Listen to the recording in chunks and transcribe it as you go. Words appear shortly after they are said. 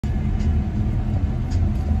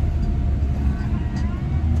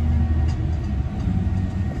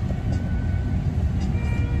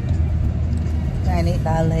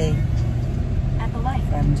Dale. At the light,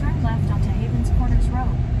 turn left onto Havens Corners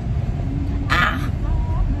Road.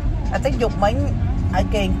 I think dục bánh ai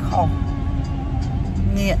kênh khổ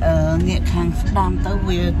nghĩa kháng đam tới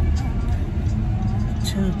việc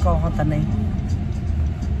chưa có tận này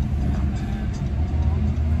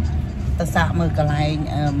ta xạ mơ cái này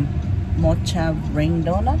Mochi Ring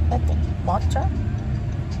donut Mocha.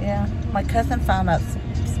 Yeah, my cousin found a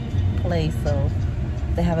place, so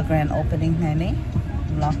they have a grand opening honey.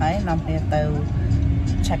 I'm here to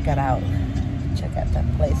check it out. Check out that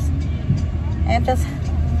place and just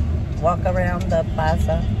walk around the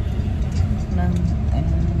plaza and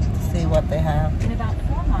see what they have. In about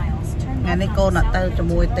 4 miles, turn left. And they go not to the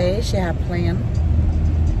Moite. She have plan.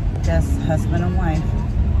 Just husband and wife.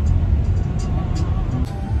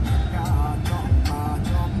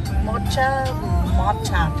 Mocha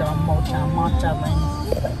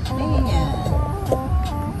ring. Yeah.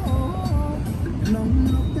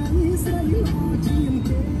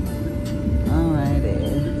 Alrighty,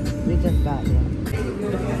 we just got here.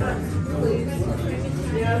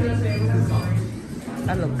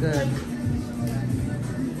 That look good.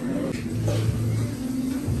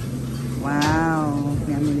 Wow,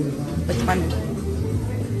 yummy. Which one?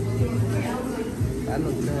 That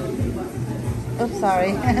look good. Oops,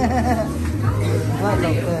 sorry. That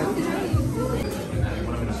look good.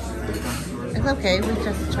 It's okay, we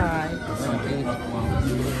just tried one of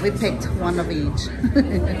each. We picked one of each.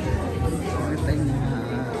 Everything,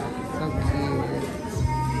 so cute.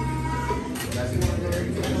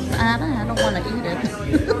 I don't want to eat it.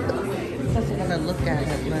 Just want to look at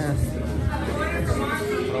it last.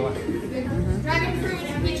 Dragon fruit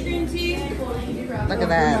and peach green tea. Look at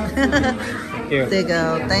that. There you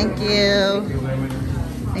go. Thank you.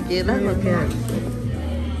 Thank you. That look good.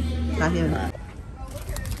 Not here.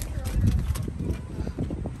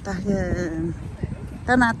 Ta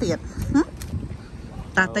ta na tiệt.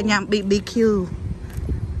 Ta nhắm BBQ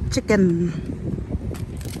chicken.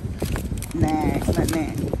 Nè, nè.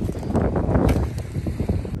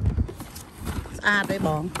 Sạch đấy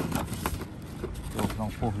bóng.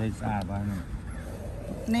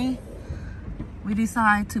 Nè. We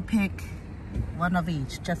decide to pick one of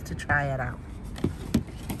each just to try it out.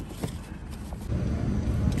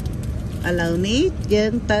 Hello, ní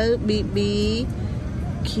dân tới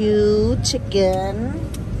BBQ chicken.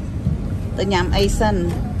 Tôi nhắm Asian.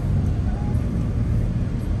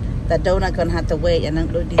 The donut gonna have to wait and then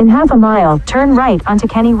do this. In half a mile, turn right onto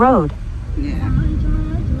Kenny Road. Yeah.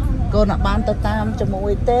 Go not ban to tam cho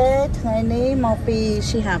môi té ngày ní mau pi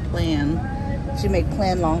she have plan. She make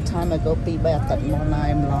plan long time ago pi ba tận mò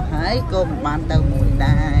này mà lo hái go ban tàu mùi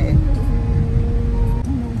đài.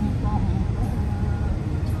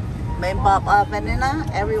 Main pop up vanilla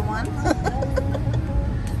everyone.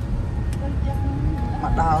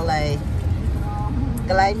 Mặt đào này.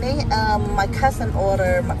 Cái này ní my cousin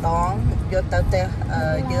order mặt đón vô tới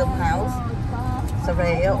Yum house. So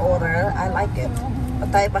they order, I like it. But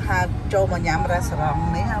they have cho mà nhắm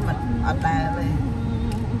restaurant này mình ở đây.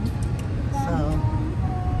 So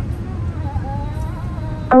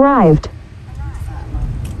arrived.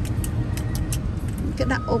 Cái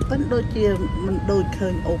đã open đôi chia mình đôi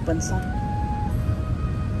khơi open xong.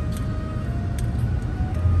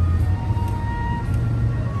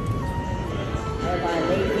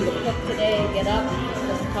 Today, get up,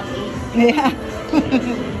 just come eat. Yeah.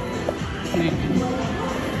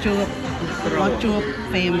 Chup, Chup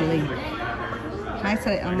family. Hi,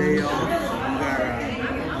 say hi,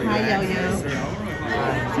 Yo Yo.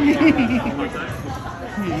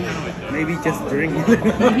 Maybe just drink.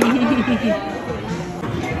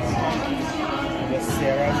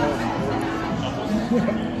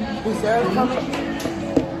 Is Sarah coming?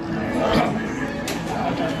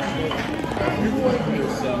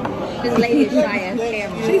 This lady is shy as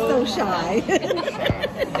camera. She's so shy.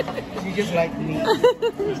 She just like me.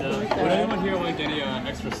 Would anyone here like any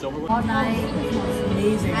extra silverware? All night.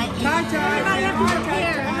 Amazing. Hi.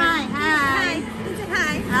 Hi.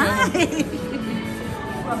 Hi.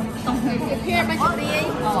 Here, my baby.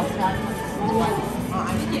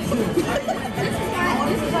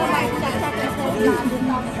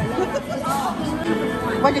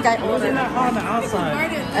 What you guys order? On the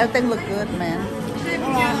outside. Everything look good, man.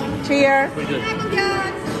 Cheers.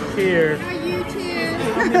 Here. Are you too?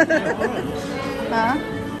 Hả?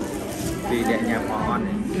 Vì để nhà con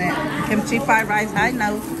Nè, kimchi fried rice I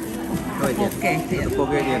know. Okay, tiệm.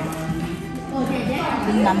 Okay, tiền.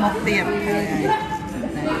 Mắm một tiệm.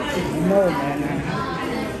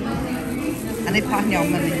 Anh ấy khoan nhau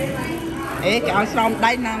mình. Ê, cái áo xong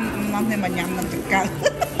đây năm thì mà nhầm mình tự cỡ.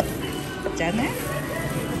 Chán á.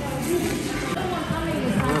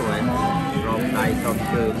 chop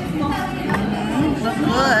food. Look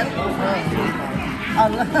good. Oh,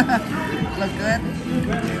 look good.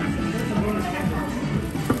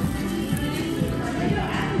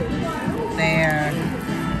 There.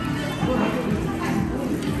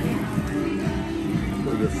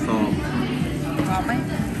 Put your salt. Got me?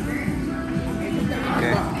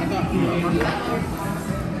 Okay.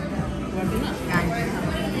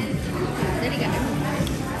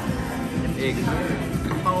 Egg.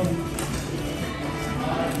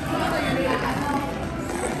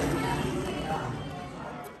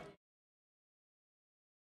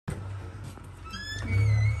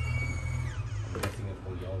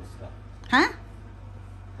 Hả?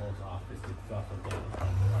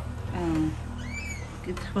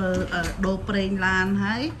 Cái thơ đồ preng lan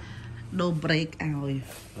hay đồ break ơi.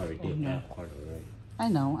 I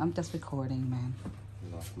know, I'm just recording, man.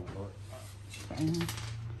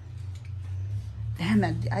 Damn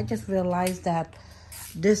it, I just realized that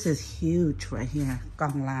this is huge right here.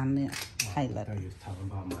 Còn lan nè. Hay là. I thought you was talking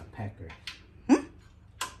about my packer.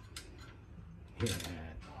 Yeah.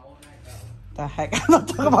 The heck? I'm not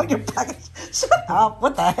talking about your package. Shut up.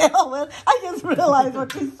 What the hell, man? I just realized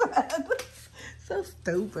what you said. So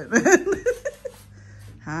stupid, man.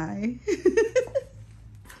 Hi.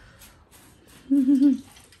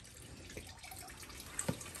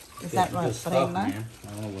 Is that right? Stuff, man.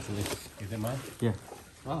 I don't know what's in this. Is it mine? Yeah.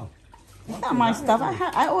 Oh. It's not my stuff.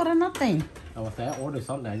 I ordered nothing. I was saying I ordered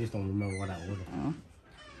something. I just don't remember what I ordered.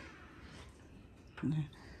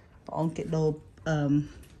 On cái đồ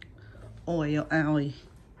oil ơi.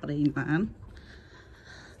 Preng man.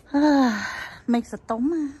 Makes a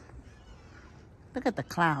toma. Look at the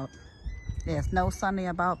cloud. There's no sunny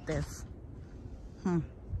about this.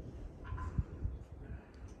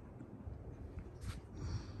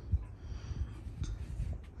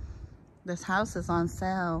 This house is on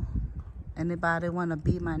sale. Anybody want to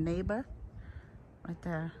be my neighbor? Right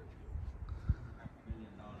there.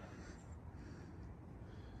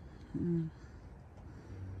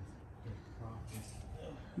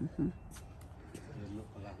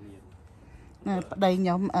 Đây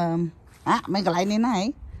nhóm mấy cái này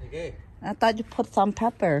này. I thought you put some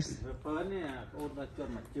peppers.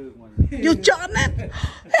 You chọn it?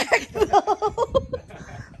 Heck no.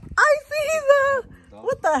 I see the.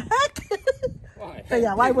 What the heck? So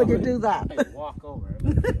yeah, why would you do that? Walk over.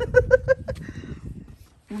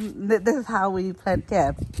 This is how we plant.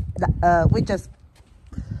 Yeah, we just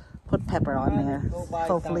put pepper on there.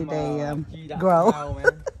 Hopefully they grow.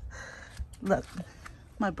 Look,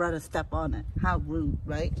 my brother stepped on it. How rude,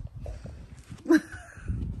 right?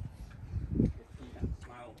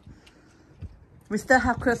 We still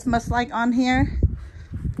have Christmas light on here.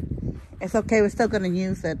 It's okay. We're still gonna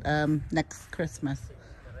use it next Christmas.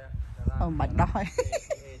 Oh my God.